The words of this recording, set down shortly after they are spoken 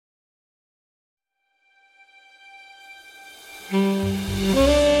You're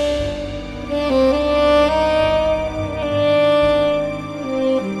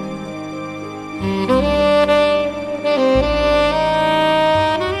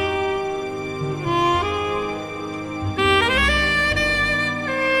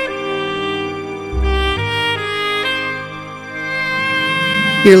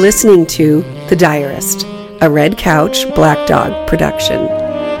listening to The Diarist, a Red Couch Black Dog production.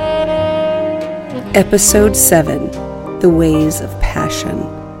 Episode 7, The Ways of Passion.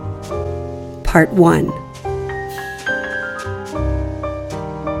 Part 1.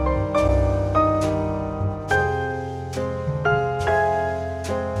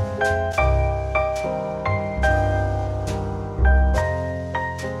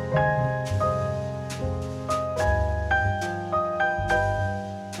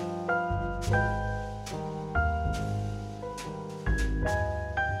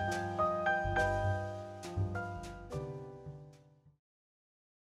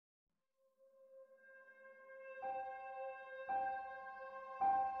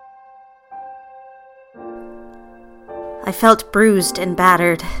 I felt bruised and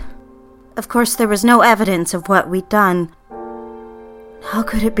battered. Of course, there was no evidence of what we'd done. How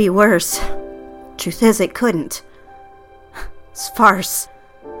could it be worse? Truth is, it couldn't. It's farce.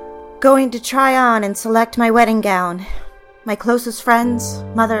 Going to try on and select my wedding gown. My closest friends,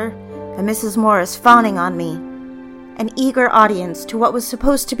 Mother, and Mrs. Morris fawning on me. An eager audience to what was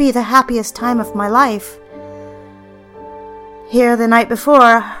supposed to be the happiest time of my life. Here, the night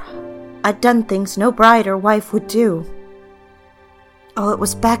before, I'd done things no bride or wife would do. Oh, it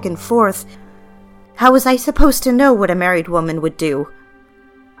was back and forth. How was I supposed to know what a married woman would do?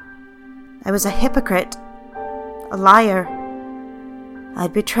 I was a hypocrite, a liar.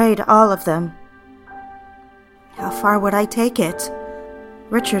 I'd betrayed all of them. How far would I take it?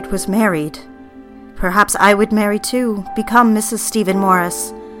 Richard was married. Perhaps I would marry too, become Mrs. Stephen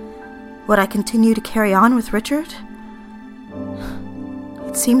Morris. Would I continue to carry on with Richard?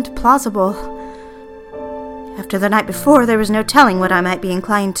 It seemed plausible. After the night before, there was no telling what I might be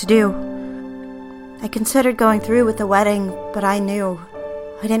inclined to do. I considered going through with the wedding, but I knew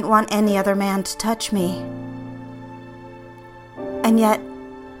I didn't want any other man to touch me. And yet,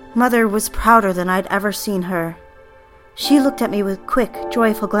 Mother was prouder than I'd ever seen her. She looked at me with quick,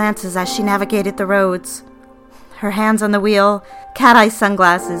 joyful glances as she navigated the roads. Her hands on the wheel, cat-eye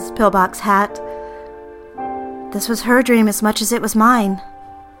sunglasses, pillbox hat. This was her dream as much as it was mine.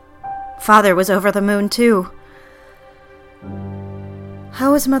 Father was over the moon, too.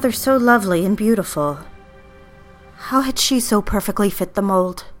 How was Mother so lovely and beautiful? How had she so perfectly fit the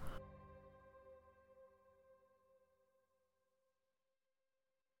mold?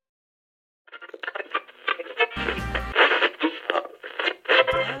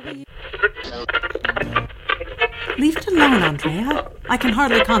 Leave it alone, Andrea. I can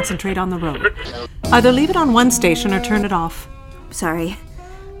hardly concentrate on the road. Either leave it on one station or turn it off. Sorry.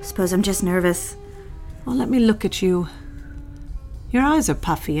 Suppose I'm just nervous. Well, let me look at you. Your eyes are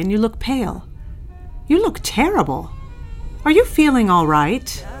puffy and you look pale. You look terrible. Are you feeling all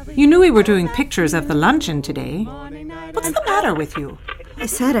right? You knew we were doing pictures of the luncheon today. What's the matter with you? I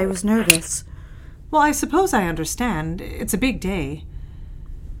said I was nervous. Well, I suppose I understand. It's a big day.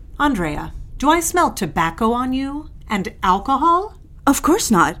 Andrea, do I smell tobacco on you? And alcohol? Of course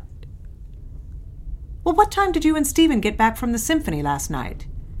not. Well, what time did you and Stephen get back from the symphony last night?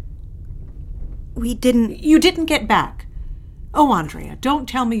 We didn't... You didn't get back? Oh, Andrea, don't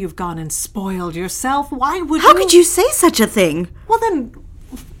tell me you've gone and spoiled yourself. Why would you... How could you say such a thing? Well, then,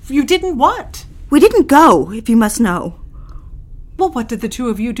 you didn't what? We didn't go, if you must know. Well, what did the two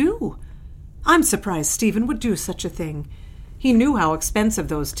of you do? I'm surprised Stephen would do such a thing. He knew how expensive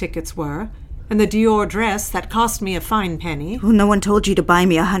those tickets were, and the Dior dress that cost me a fine penny. Well, no one told you to buy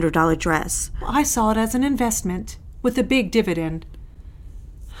me a $100 dress. Well, I saw it as an investment, with a big dividend.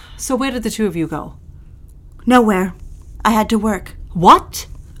 So where did the two of you go? Nowhere. I had to work. What?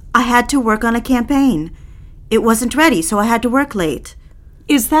 I had to work on a campaign. It wasn't ready, so I had to work late.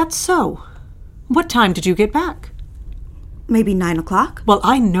 Is that so? What time did you get back? Maybe 9 o'clock. Well,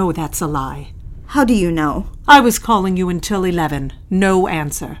 I know that's a lie. How do you know? I was calling you until 11. No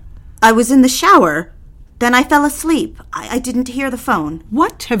answer. I was in the shower. Then I fell asleep. I didn't hear the phone.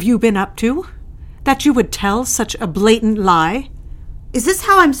 What have you been up to? That you would tell such a blatant lie? Is this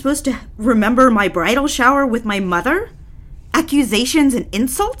how I'm supposed to remember my bridal shower with my mother? Accusations and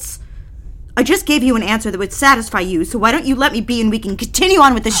insults? I just gave you an answer that would satisfy you, so why don't you let me be and we can continue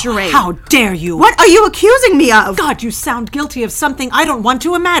on with the charade? How dare you? What are you accusing me of? God, you sound guilty of something I don't want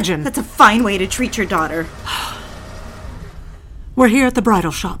to imagine. That's a fine way to treat your daughter. We're here at the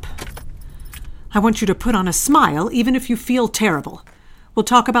bridal shop. I want you to put on a smile even if you feel terrible. We'll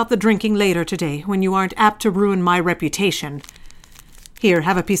talk about the drinking later today when you aren't apt to ruin my reputation. Here,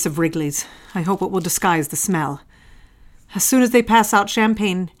 have a piece of Wrigley's. I hope it will disguise the smell. As soon as they pass out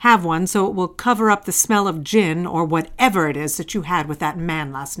champagne, have one so it will cover up the smell of gin or whatever it is that you had with that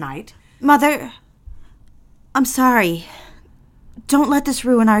man last night. Mother, I'm sorry. Don't let this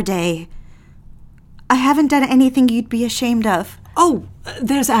ruin our day. I haven't done anything you'd be ashamed of. Oh,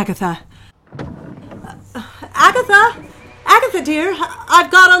 there's Agatha. Agatha! Agatha, dear,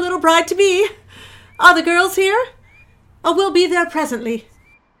 I've got a little bride-to-be. Are the girls here? Oh, we'll be there presently.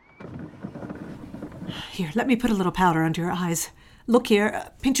 Here, let me put a little powder under your eyes. Look here,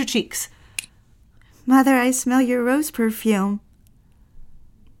 pinch your cheeks. Mother, I smell your rose perfume.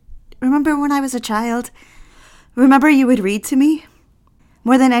 Remember when I was a child? Remember you would read to me?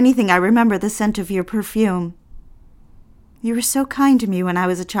 More than anything, I remember the scent of your perfume. You were so kind to me when I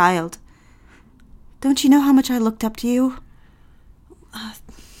was a child. Don't you know how much I looked up to you?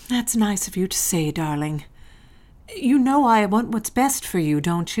 That's nice of you to say, darling. You know I want what's best for you,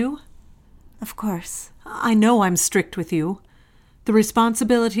 don't you? Of course. I know I'm strict with you. The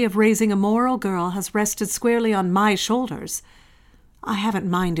responsibility of raising a moral girl has rested squarely on my shoulders. I haven't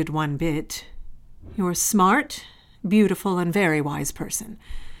minded one bit. You're smart, beautiful, and very wise person.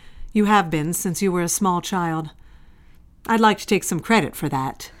 You have been since you were a small child. I'd like to take some credit for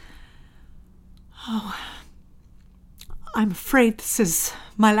that. Oh, I'm afraid this is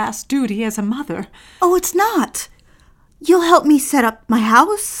my last duty as a mother. Oh, it's not. You'll help me set up my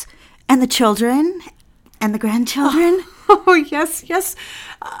house, and the children, and the grandchildren. Oh, yes, yes.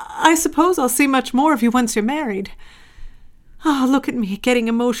 I suppose I'll see much more of you once you're married. Oh, look at me, getting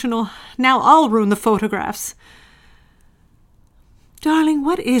emotional. Now I'll ruin the photographs. Darling,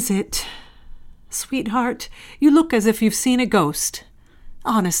 what is it? Sweetheart, you look as if you've seen a ghost.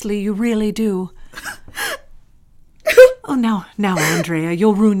 Honestly, you really do. Oh, now, Andrea,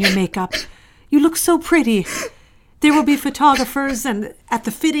 you'll ruin your makeup. You look so pretty. There will be photographers and at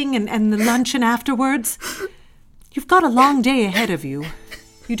the fitting and the luncheon afterwards. You've got a long day ahead of you.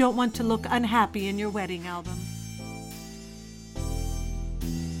 You don't want to look unhappy in your wedding album.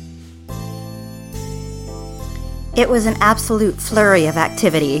 It was an absolute flurry of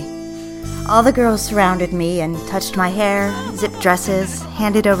activity. All the girls surrounded me and touched my hair, zipped dresses,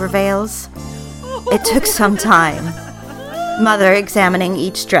 handed over veils. It took some time. Mother examining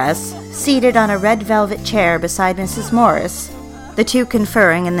each dress, seated on a red velvet chair beside Mrs. Morris, the two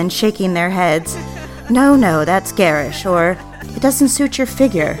conferring and then shaking their heads. No, that's garish, or it doesn't suit your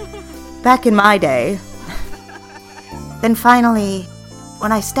figure. Back in my day. Then finally,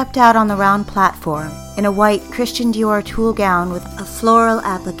 when I stepped out on the round platform in a white Christian Dior tulle gown with a floral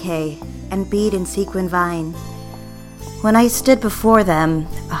applique and bead and sequin vine, when I stood before them,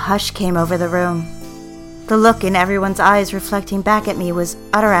 a hush came over the room. The look in everyone's eyes reflecting back at me was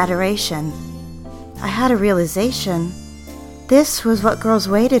utter adoration. I had a realization. This was what girls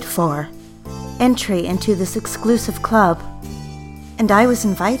waited for. Entry into this exclusive club. And I was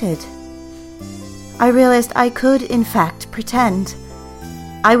invited. I realized I could, in fact, pretend.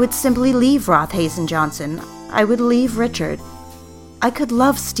 I would simply leave Rothazen Johnson. I would leave Richard. I could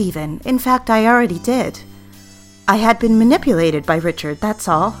love Stephen. In fact, I already did. I had been manipulated by Richard, that's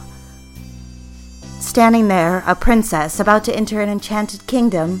all. Standing there, a princess about to enter an enchanted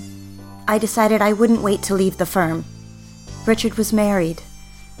kingdom, I decided I wouldn't wait to leave the firm. Richard was married.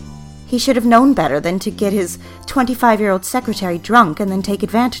 He should have known better than to get his 25-year-old secretary drunk and then take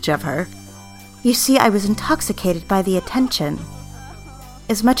advantage of her. You see, I was intoxicated by the attention.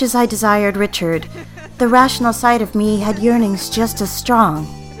 As much as I desired Richard, the rational side of me had yearnings just as strong.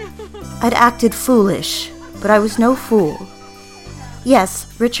 I'd acted foolish, but I was no fool. Yes,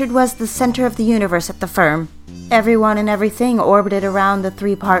 Richard was the center of the universe at the firm. Everyone and everything orbited around the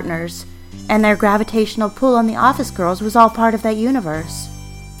three partners, and their gravitational pull on the office girls was all part of that universe.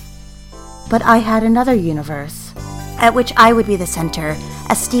 But I had another universe, at which I would be the center,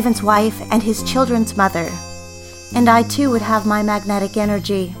 as Stephen's wife and his children's mother. And I too would have my magnetic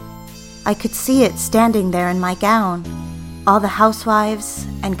energy. I could see it standing there in my gown. All the housewives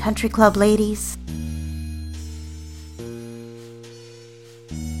and country club ladies.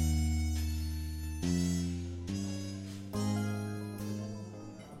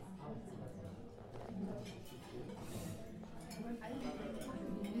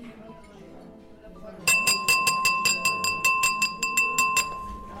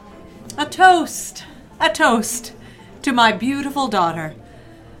 A toast to my beautiful daughter.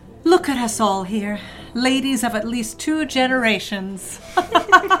 Look at us all here, ladies of at least 2 generations.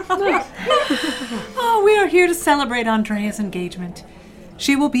 Oh, we are here to celebrate Andrea's engagement.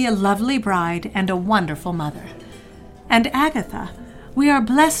 She will be a lovely bride and a wonderful mother. And Agatha, we are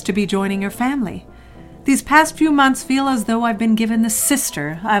blessed to be joining your family. These past few months feel as though I've been given the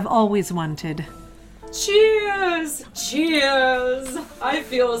sister I've always wanted. Cheers! Cheers! I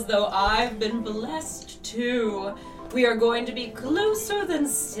feel as though I've been blessed too. We are going to be closer than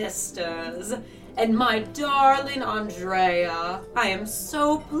sisters. And my darling Andrea, I am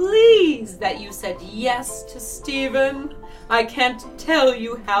so pleased that you said yes to Stephen. I can't tell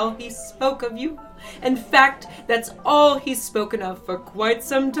you how he spoke of you. In fact, that's all he's spoken of for quite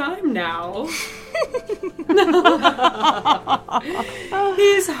some time now.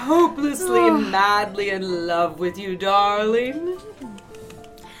 He's hopelessly, madly in love with you, darling.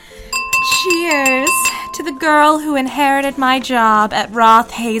 Cheers to the girl who inherited my job at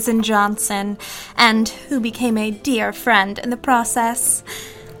Roth, Hayes & Johnson, and who became a dear friend in the process.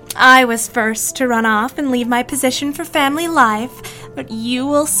 I was first to run off and leave my position for family life, but you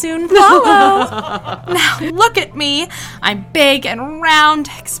will soon follow. Now look at me. I'm big and round,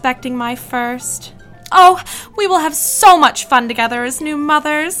 expecting my first. Oh, we will have so much fun together as new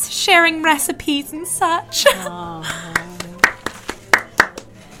mothers, sharing recipes and such.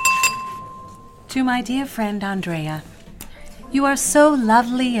 To my dear friend Andrea, you are so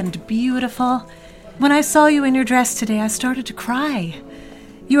lovely and beautiful. When I saw you in your dress today, I started to cry.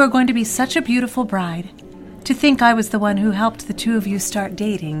 You are going to be such a beautiful bride. To think I was the one who helped the two of you start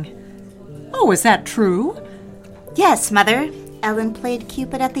dating. Oh, is that true? Yes, Mother. Ellen played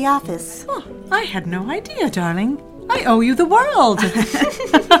Cupid at the office. Oh, I had no idea, darling. I owe you the world.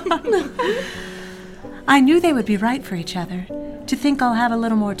 I knew they would be right for each other. To think I'll have a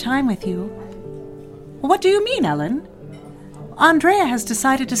little more time with you. What do you mean, Ellen? Andrea has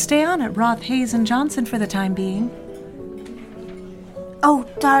decided to stay on at Roth, Hayes & Johnson for the time being. Oh,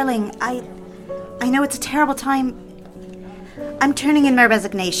 darling, I know it's a terrible time. I'm turning in my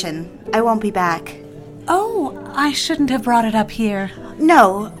resignation. I won't be back. Oh, I shouldn't have brought it up here.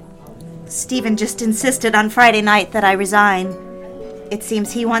 No. Stephen just insisted on Friday night that I resign. It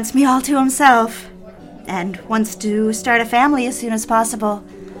seems he wants me all to himself, and wants to start a family as soon as possible.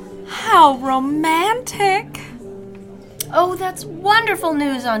 How romantic. Oh, that's wonderful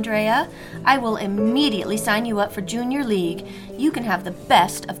news, Andrea. I will immediately sign you up for Junior League. You can have the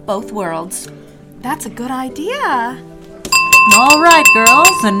best of both worlds. That's a good idea. All right,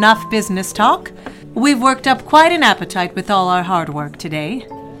 girls, enough business talk. We've worked up quite an appetite with all our hard work today.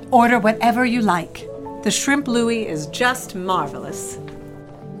 Order whatever you like. The shrimp Louis is just marvelous.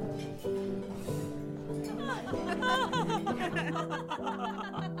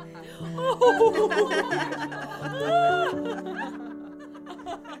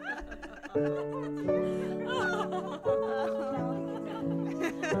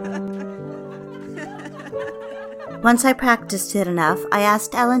 Once I practiced it enough, I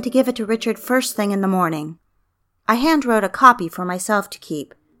asked Ellen to give it to Richard first thing in the morning. I hand-wrote a copy for myself to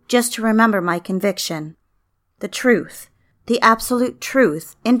keep, just to remember my conviction. The truth, the absolute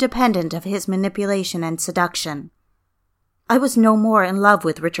truth, independent of his manipulation and seduction. I was no more in love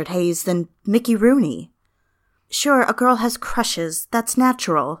with Richard Hayes than Mickey Rooney. Sure, a girl has crushes, that's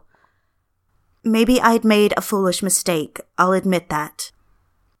natural. Maybe I'd made a foolish mistake, I'll admit that.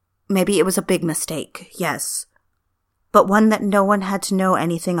 Maybe it was a big mistake, yes. But one that no one had to know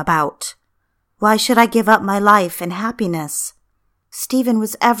anything about. Why should I give up my life and happiness? Stephen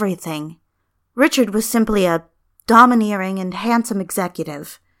was everything. Richard was simply a domineering and handsome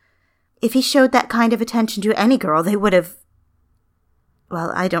executive. If he showed that kind of attention to any girl, they would have...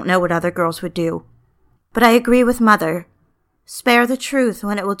 Well, I don't know what other girls would do. But I agree with Mother. Spare the truth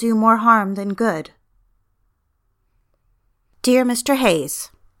when it will do more harm than good. Dear Mr. Hayes,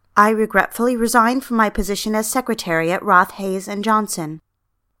 I regretfully resign from my position as secretary at Roth, Hayes & Johnson.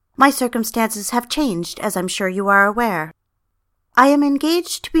 My circumstances have changed, as I'm sure you are aware. I am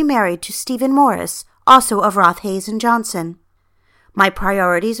engaged to be married to Stephen Morris, also of Roth, Hayes & Johnson. My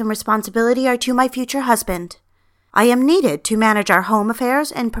priorities and responsibility are to my future husband. I am needed to manage our home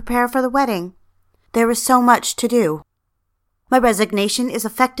affairs and prepare for the wedding. There is so much to do. My resignation is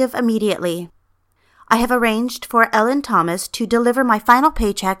effective immediately. I have arranged for Ellen Thomas to deliver my final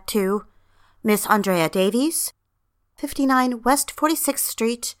paycheck to Miss Andrea Davies, 59 West 46th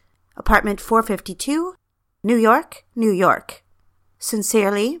Street, apartment 452, New York, New York.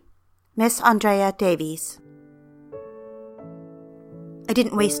 Sincerely, Miss Andrea Davies. I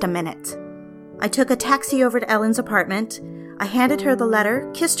didn't waste a minute. I took a taxi over to Ellen's apartment. I handed her the letter,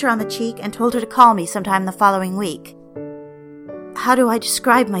 kissed her on the cheek, and told her to call me sometime the following week. How do I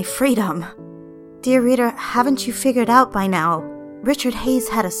describe my freedom? Dear reader, haven't you figured out by now? Richard Hayes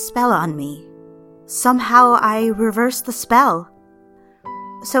had a spell on me. Somehow I reversed the spell.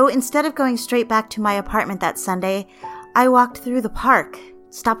 So instead of going straight back to my apartment that Sunday, I walked through the park,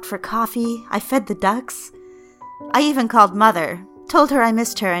 stopped for coffee, I fed the ducks. I even called Mother, told her I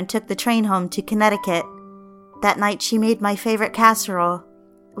missed her, and took the train home to Connecticut. That night she made my favorite casserole.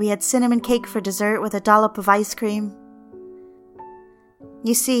 We had cinnamon cake for dessert with a dollop of ice cream.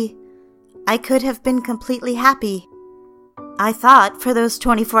 You see, I could have been completely happy. I thought for those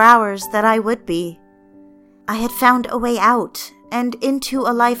 24 hours that I would be. I had found a way out and into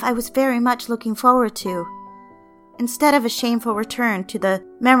a life I was very much looking forward to. Instead of a shameful return to the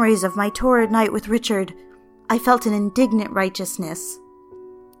memories of my torrid night with Richard, I felt an indignant righteousness.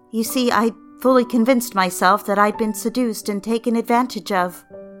 You see, I fully convinced myself that I'd been seduced and taken advantage of.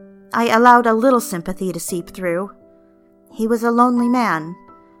 I allowed a little sympathy to seep through. He was a lonely man,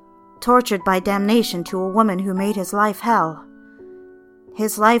 tortured by damnation to a woman who made his life hell.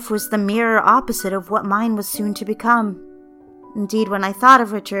 His life was the mirror opposite of what mine was soon to become. Indeed, when I thought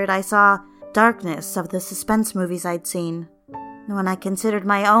of Richard, I saw darkness of the suspense movies I'd seen. When I considered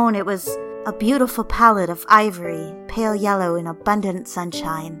my own, it was a beautiful palette of ivory, pale yellow in abundant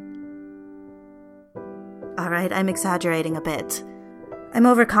sunshine. All right, I'm exaggerating a bit. I'm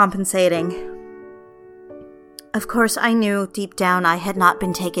overcompensating. Of course, I knew deep down I had not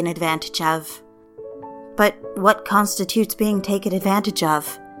been taken advantage of. But what constitutes being taken advantage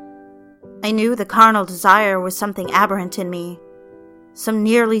of? I knew the carnal desire was something aberrant in me, some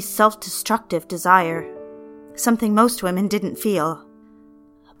nearly self-destructive desire, something most women didn't feel.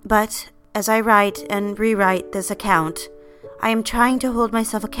 But as I write and rewrite this account, I am trying to hold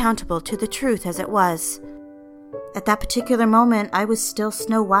myself accountable to the truth as it was. At that particular moment, I was still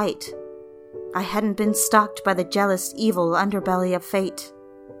Snow White. I hadn't been stalked by the jealous, evil underbelly of fate.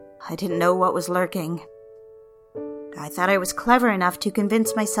 I didn't know what was lurking. I thought I was clever enough to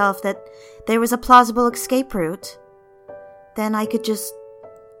convince myself that there was a plausible escape route. Then I could just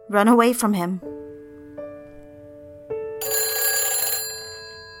run away from him.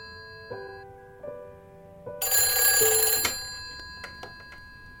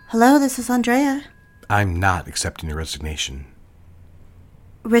 Hello, this is Andrea. I'm not accepting your resignation.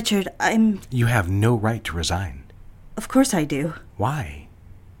 Richard, You have no right to resign. Of course I do. Why?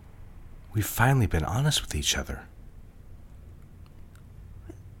 We've finally been honest with each other.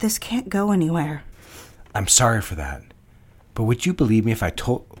 This can't go anywhere. I'm sorry for that. But would you believe me if I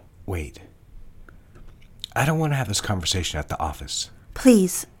told... Wait. I don't want to have this conversation at the office.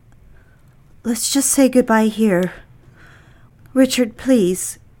 Please. Let's just say goodbye here. Richard,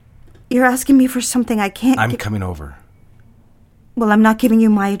 please. You're asking me for something I can't... I'm coming over. Well, I'm not giving you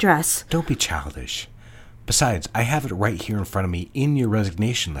my address. Don't be childish. Besides, I have it right here in front of me in your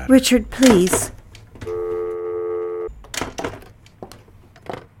resignation letter. Richard, please.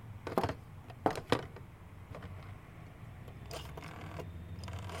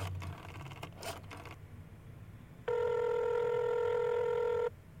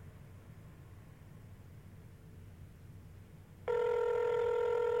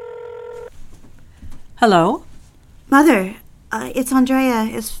 Hello? Mother, it's Andrea.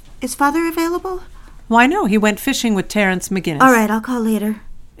 Is Father available? Why, no, he went fishing with Terence McGinnis. All right, I'll call later.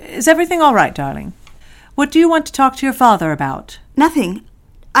 Is everything all right, darling? What do you want to talk to your father about? Nothing.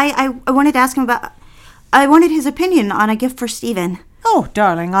 I wanted to ask him about... I wanted his opinion on a gift for Stephen. Oh,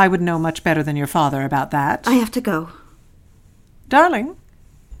 darling, I would know much better than your father about that. I have to go. Darling?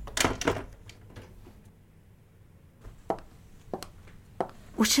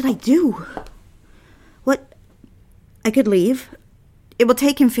 What should I do? What? I could leave. It will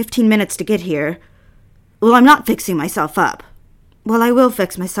take him 15 minutes to get here. Well, I'm not fixing myself up. Well, I will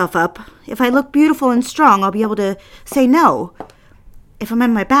fix myself up. If I look beautiful and strong, I'll be able to say no. If I'm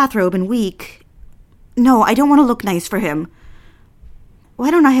in my bathrobe and weak... No, I don't want to look nice for him.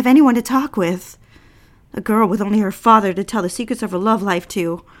 Why don't I have anyone to talk with? A girl with only her father to tell the secrets of her love life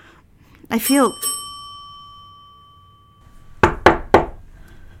to. I feel...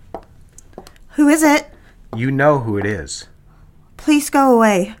 Who is it? You know who it is. Please go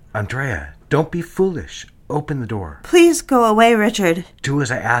away. Andrea, don't be foolish. Open the door. Please go away, Richard. Do as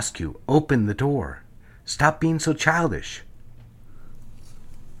I ask you. Open the door. Stop being so childish.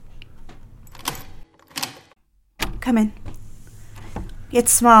 Come in.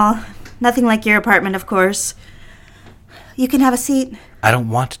 It's small. Nothing like your apartment, of course. You can have a seat. I don't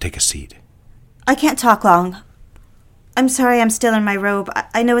want to take a seat. I can't talk long. I'm sorry I'm still in my robe.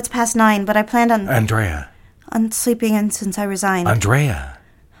 I know it's past 9, but I planned on... Andrea. On sleeping in since I resigned. Andrea.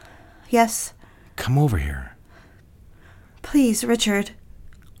 Yes? Come over here. Please, Richard.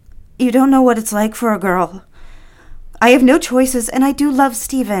 You don't know what it's like for a girl. I have no choices, and I do love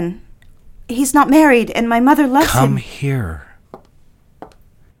Stephen. He's not married, and my mother loves him. Come here.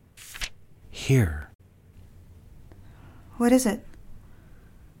 Here. What is it?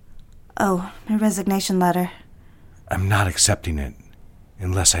 Oh, my resignation letter. I'm not accepting it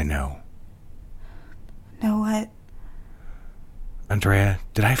unless I know. Know what? Andrea,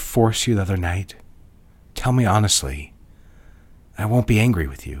 did I force you the other night? Tell me honestly. I won't be angry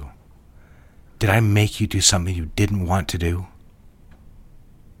with you. Did I make you do something you didn't want to do?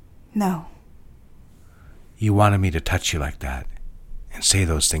 No. You wanted me to touch you like that and say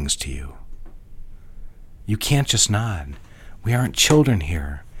those things to you. You can't just nod. We aren't children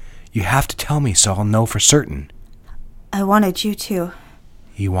here. You have to tell me so I'll know for certain. I wanted you to.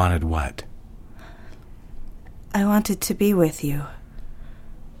 You wanted what? I wanted to be with you.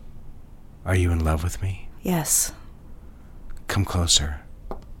 Are you in love with me? Yes. Come closer.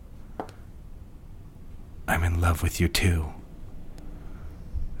 I'm in love with you too.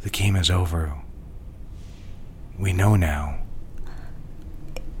 The game is over. We know now.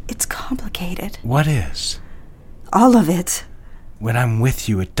 It's complicated. What is? All of it. When I'm with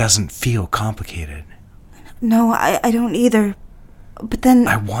you, it doesn't feel complicated. No, I don't either. But then...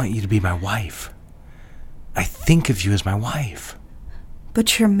 I want you to be my wife. I think of you as my wife.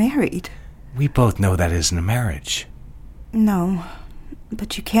 But you're married. We both know that isn't a marriage. No,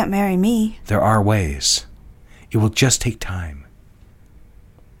 but you can't marry me. There are ways. It will just take time.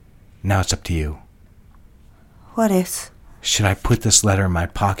 Now it's up to you. What is? Should I put this letter in my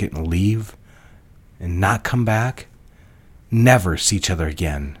pocket and leave? And not come back? Never see each other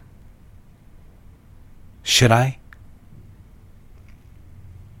again? Should I?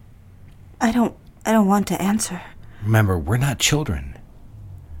 I don't want to answer. Remember, we're not children.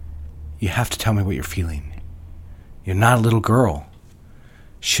 You have to tell me what you're feeling. You're not a little girl.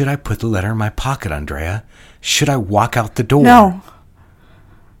 Should I put the letter in my pocket, Andrea? Should I walk out the door? No.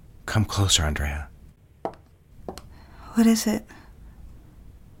 Come closer, Andrea. What is it?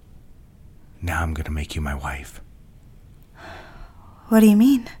 Now I'm going to make you my wife. What do you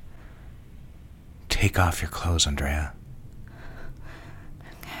mean? Take off your clothes, Andrea.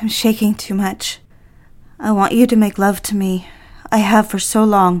 I'm shaking too much. I want you to make love to me. I have for so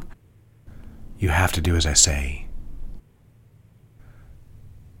long. You have to do as I say.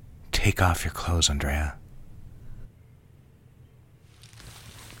 Take off your clothes, Andrea.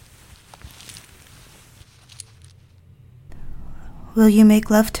 Will you make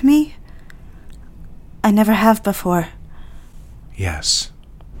love to me? I never have before. Yes.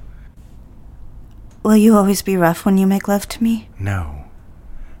 Will you always be rough when you make love to me? No.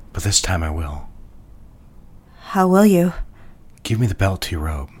 But this time I will. How will you? Give me the belt to your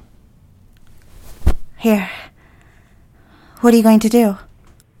robe. Here. What are you going to do?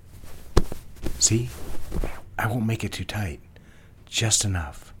 See? I won't make it too tight. Just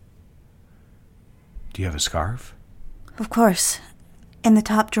enough. Do you have a scarf? Of course. In the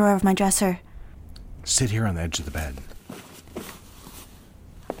top drawer of my dresser. Sit here on the edge of the bed.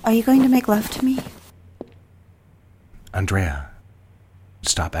 Are you going to make love to me? Andrea,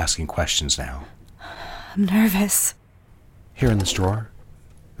 stop asking questions now. I'm nervous. Here in this drawer?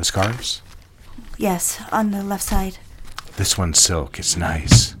 The scarves? Yes, on the left side. This one's silk. It's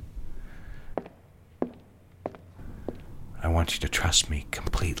nice. I want you to trust me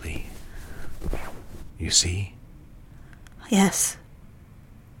completely. You see? Yes.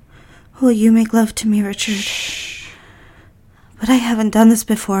 Will you make love to me, Richard? Shh. But I haven't done this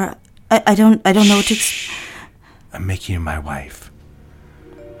before. I don't know what to... I'm making you my wife.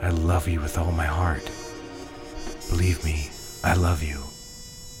 I love you with all my heart. Believe me, I love you.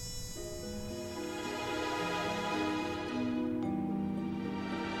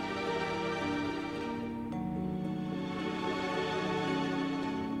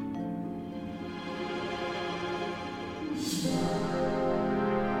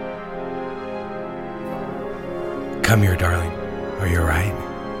 Come here, darling. Are you all right?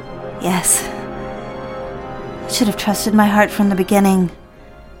 Yes. I should have trusted my heart from the beginning.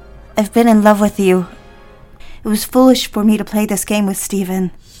 I've been in love with you. It was foolish for me to play this game with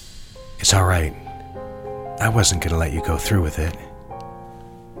Stephen. It's all right. I wasn't going to let you go through with it.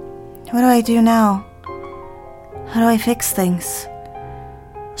 What do I do now? How do I fix things?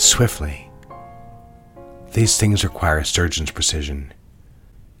 Swiftly. These things require surgeon's precision.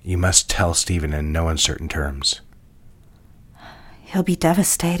 You must tell Stephen in no uncertain terms. He'll be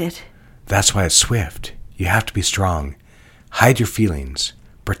devastated. That's why it's swift. You have to be strong. Hide your feelings.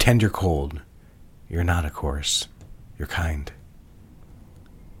 Pretend you're cold. You're not, of course. You're kind.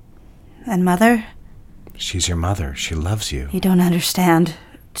 And Mother? She's your mother. She loves you. You don't understand.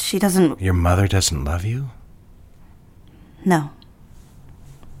 She doesn't... Your mother doesn't love you? No.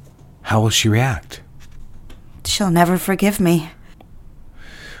 How will she react? She'll never forgive me.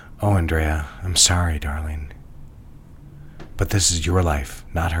 Oh, Andrea, I'm sorry, darling. But this is your life,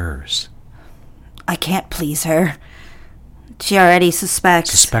 not hers. I can't please her. She already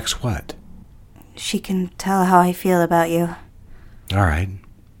suspects. Suspects what? She can tell how I feel about you. All right.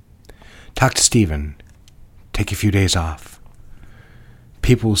 Talk to Stephen. Take a few days off.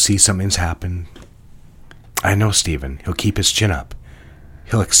 People will see something's happened. I know Stephen. He'll keep his chin up.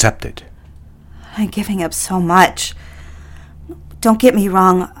 He'll accept it. I'm giving up so much. Don't get me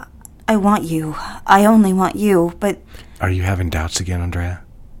wrong. I want you. I only want you, but... Are you having doubts again, Andrea?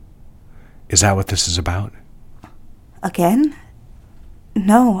 Is that what this is about? Again?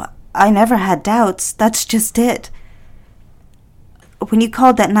 No, I never had doubts. That's just it. When you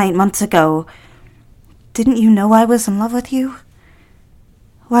called that night months ago, didn't you know I was in love with you?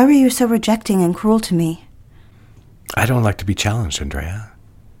 Why were you so rejecting and cruel to me? I don't like to be challenged, Andrea.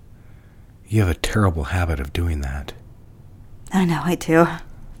 You have a terrible habit of doing that. I know I do.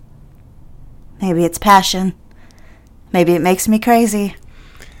 Maybe it's passion. Maybe it makes me crazy.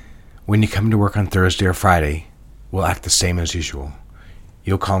 When you come to work on Thursday or Friday, we'll act the same as usual.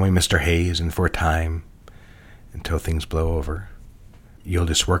 You'll call me Mr. Hayes, and for a time, until things blow over, you'll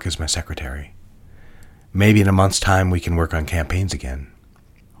just work as my secretary. Maybe in a month's time we can work on campaigns again.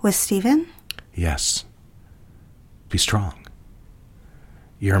 With Stephen? Yes. Be strong.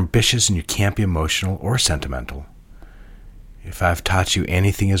 You're ambitious and you can't be emotional or sentimental. If I've taught you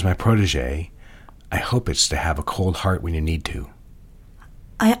anything as my protege, I hope it's to have a cold heart when you need to.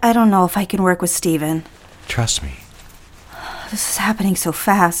 I don't know if I can work with Stephen. Trust me. This is happening so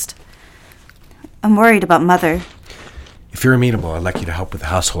fast. I'm worried about Mother. If you're amenable, I'd like you to help with the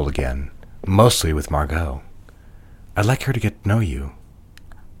household again, mostly with Margot. I'd like her to get to know you.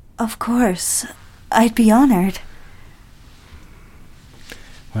 Of course. I'd be honored.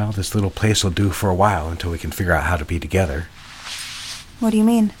 Well, this little place will do for a while until we can figure out how to be together. What do you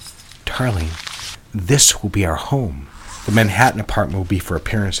mean? Darling, this will be our home. The Manhattan apartment will be for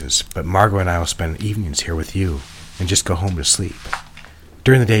appearances, but Margot and I will spend evenings here with you and just go home to sleep.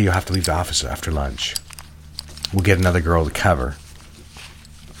 During the day, you'll have to leave the office after lunch. We'll get another girl to cover.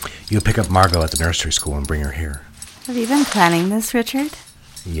 You'll pick up Margot at the nursery school and bring her here. Have you been planning this, Richard?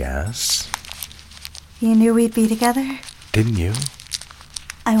 Yes. You knew we'd be together? Didn't you?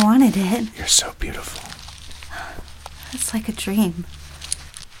 I wanted it. You're so beautiful. It's like a dream.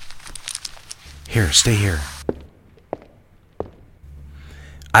 Here, stay here.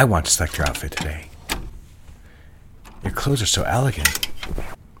 I want to select your outfit today. Your clothes are so elegant.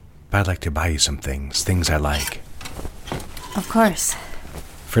 But I'd like to buy you some things I like. Of course.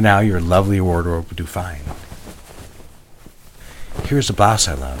 For now, your lovely wardrobe will do fine. Here's a blouse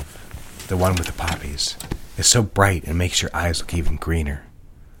I love, the one with the poppies. It's so bright and makes your eyes look even greener.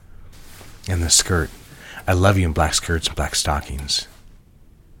 And the skirt. I love you in black skirts and black stockings.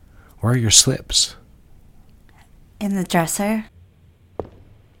 Where are your slips? In the dresser.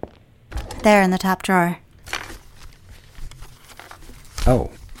 There in the top drawer.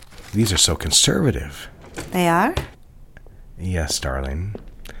 Oh, these are so conservative. They are? Yes, darling.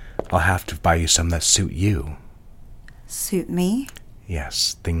 I'll have to buy you some that suit you. Suit me?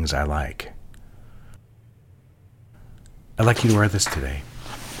 Yes, things I like. I'd like you to wear this today.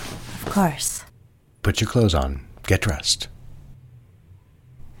 Of course. Put your clothes on. Get dressed.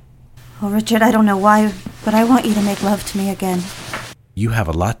 Well, Richard, I don't know why, but I want you to make love to me again. You have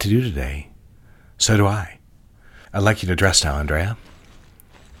a lot to do today. So do I. I'd like you to dress now, Andrea.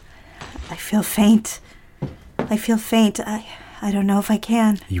 I feel faint. I don't know if I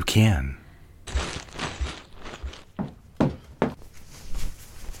can. You can.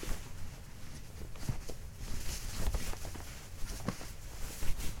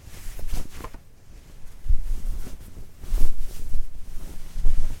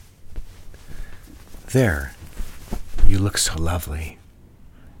 There. You look so lovely.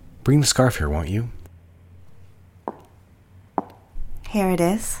 Bring the scarf here, won't you? Here it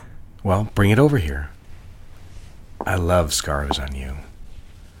is. Well, bring it over here. I love scarves on you.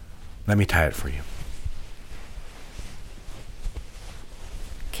 Let me tie it for you.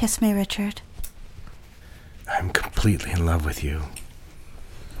 Kiss me, Richard. I'm completely in love with you.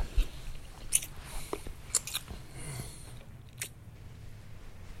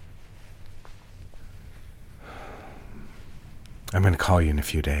 I'm going to call you in a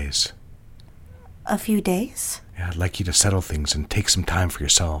few days. A few days? Yeah, I'd like you to settle things and take some time for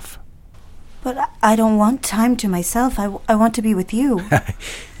yourself. But I don't want time to myself. I want to be with you.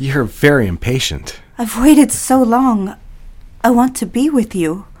 You're very impatient. I've waited so long. I want to be with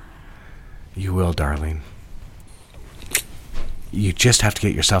you. You will, darling. You just have to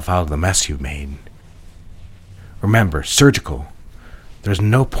get yourself out of the mess you've made. Remember, surgical. There's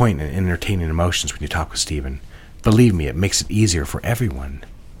no point in entertaining emotions when you talk with Stephen. Believe me, it makes it easier for everyone.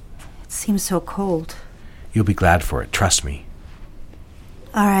 It seems so cold. You'll be glad for it, trust me.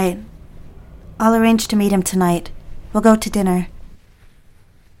 All right. I'll arrange to meet him tonight. We'll go to dinner.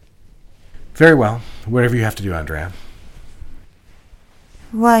 Very well. Whatever you have to do, Andrea.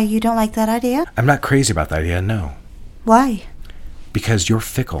 Why, you don't like that idea? I'm not crazy about the idea, no. Why? Because you're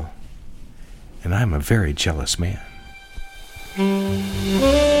fickle. And I'm a very jealous man.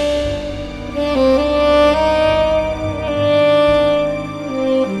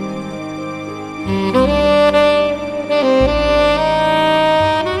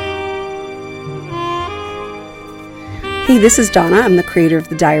 Hey, this is Donna. I'm the creator of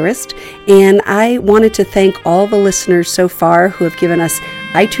The Diarist, and I wanted to thank all the listeners so far who have given us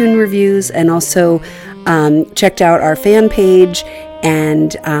iTunes reviews and also checked out our fan page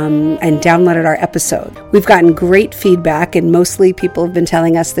and downloaded our episode. We've gotten great feedback, and mostly people have been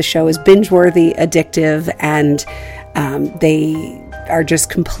telling us the show is binge-worthy, addictive, and they are just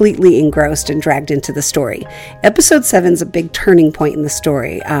completely engrossed and dragged into the story. Episode 7 is a big turning point in the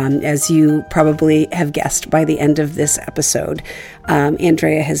story, as you probably have guessed by the end of this episode.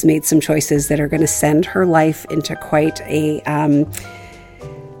 Andrea has made some choices that are going to send her life into quite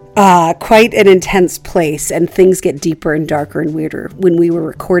an intense place, and things get deeper and darker and weirder. When we were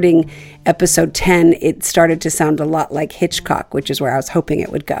recording episode 10, it started to sound a lot like Hitchcock, which is where I was hoping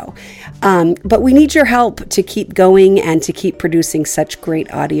it would go. But we need your help to keep going and to keep producing such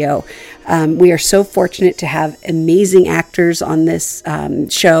great audio. We are so fortunate to have amazing actors on this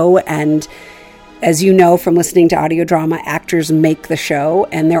show, and as you know from listening to audio drama, actors make the show,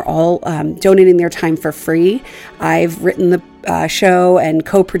 and they're all donating their time for free. I've written the show and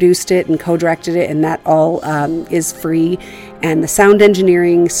co-produced it and co-directed it, and that all is free, and the sound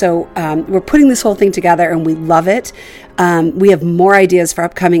engineering. So we're putting this whole thing together, and we love it. We have more ideas for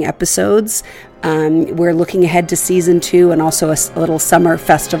upcoming episodes. We're looking ahead to season 2, and also a little summer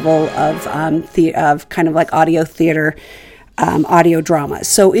festival of kind of like audio theater. Audio drama.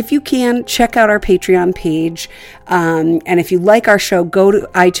 So if you can, check out our Patreon page. And if you like our show, go to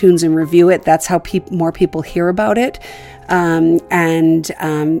iTunes and review it. That's how more people hear about it. But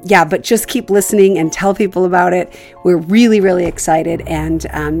just keep listening and tell people about it. We're really, really excited. And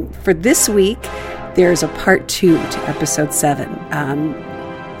for this week, there's a part 2 to episode 7.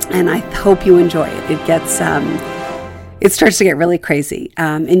 And I hope you enjoy it. It starts to get really crazy.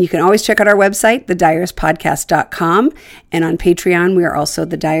 And you can always check out our website, thediaristpodcast.com. And on Patreon, we are also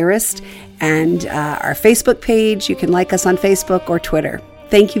The Diarist. And our Facebook page, you can like us on Facebook or Twitter.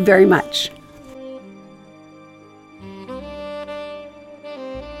 Thank you very much.